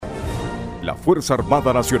La Fuerza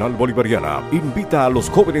Armada Nacional Bolivariana invita a los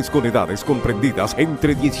jóvenes con edades comprendidas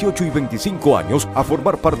entre 18 y 25 años a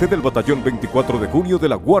formar parte del Batallón 24 de Junio de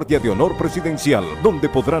la Guardia de Honor Presidencial, donde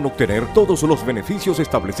podrán obtener todos los beneficios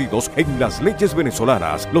establecidos en las leyes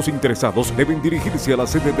venezolanas. Los interesados deben dirigirse a la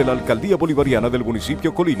sede de la Alcaldía Bolivariana del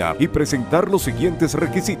municipio Colina y presentar los siguientes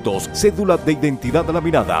requisitos: cédula de identidad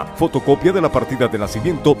laminada, fotocopia de la partida de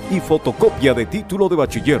nacimiento y fotocopia de título de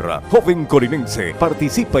bachiller. Joven colinense,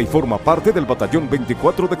 participa y forma parte del Batallón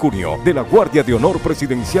 24 de Junio de la Guardia de Honor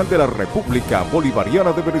Presidencial de la República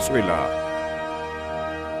Bolivariana de Venezuela.